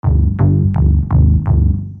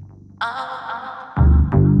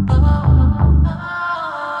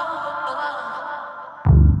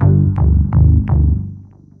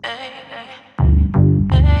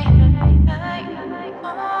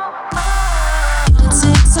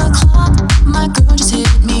o'clock, my girl just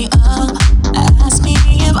hit me up. Asked me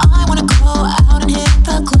if I wanna go out and hit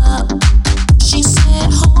the club. She said,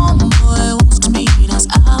 homeboy wants to meet us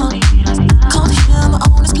out. Called him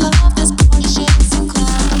on his bluff, this boy just chasing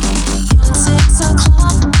clout. 6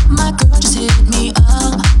 o'clock, my girl just hit me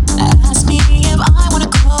up. Asked me if I wanna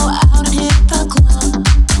go out and hit the club.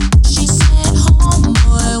 She said,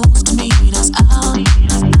 homeboy wants to meet us out.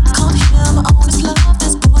 Called him on his bluff,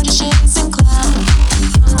 this boy just chasing clout.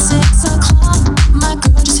 6 o'clock, my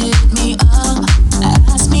girl just hit me up.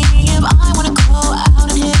 Asked me if I wanna go out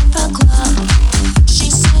and hit the club. She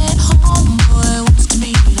said, homeboy wants to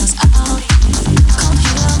meet us out. Called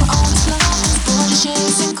him on his bluff, this boy just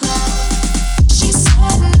chasing clout. She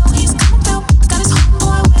said, no, he's coming through. Got his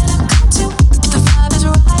homeboy with him, come too. If the vibe is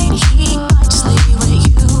right, he might just leave with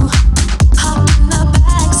you. Hop in the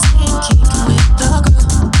backseat, kicking with the girl.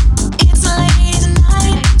 It's a ladies'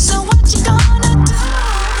 night, so what you gonna do?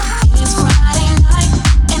 It's Friday night,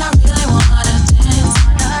 and I really wanna dance.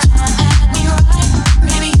 Come at me right,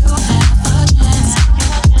 maybe you have a chance.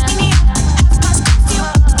 Meet me up, half past curfew.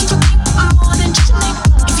 Can you think more than just your name?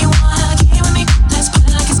 If you wanna get with me, let's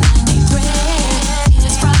party like it's 93.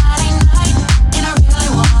 It's Friday night, and I really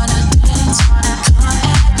wanna dance. Come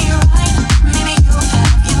at me right, maybe you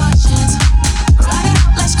have your chance. Ride it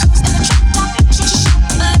out, let's cruise in the drop top. Shoot your shot,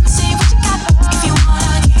 let me see what you got. If you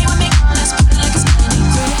wanna get with me, let's party like it's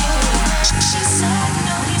 93. She said,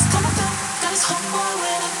 no, he's coming through. Got his homeboy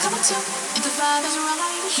with him, coming too. If the vibe is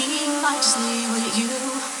right, he might just leave with you.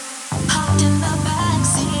 Hopped in the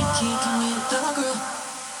backseat, kicking with the girl.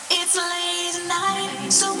 It's a ladies'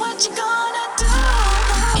 night, so what you gonna do?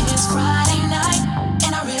 It's Friday night,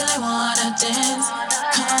 and I really wanna dance.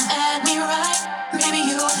 Come at me right, maybe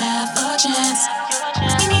you'll have a chance.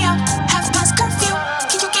 Meet me out, half past curfew.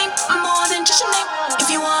 Can you game more than just your name? If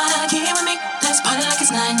you wanna get with me, let's party like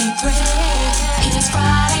it's 93. It's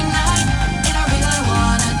Friday night,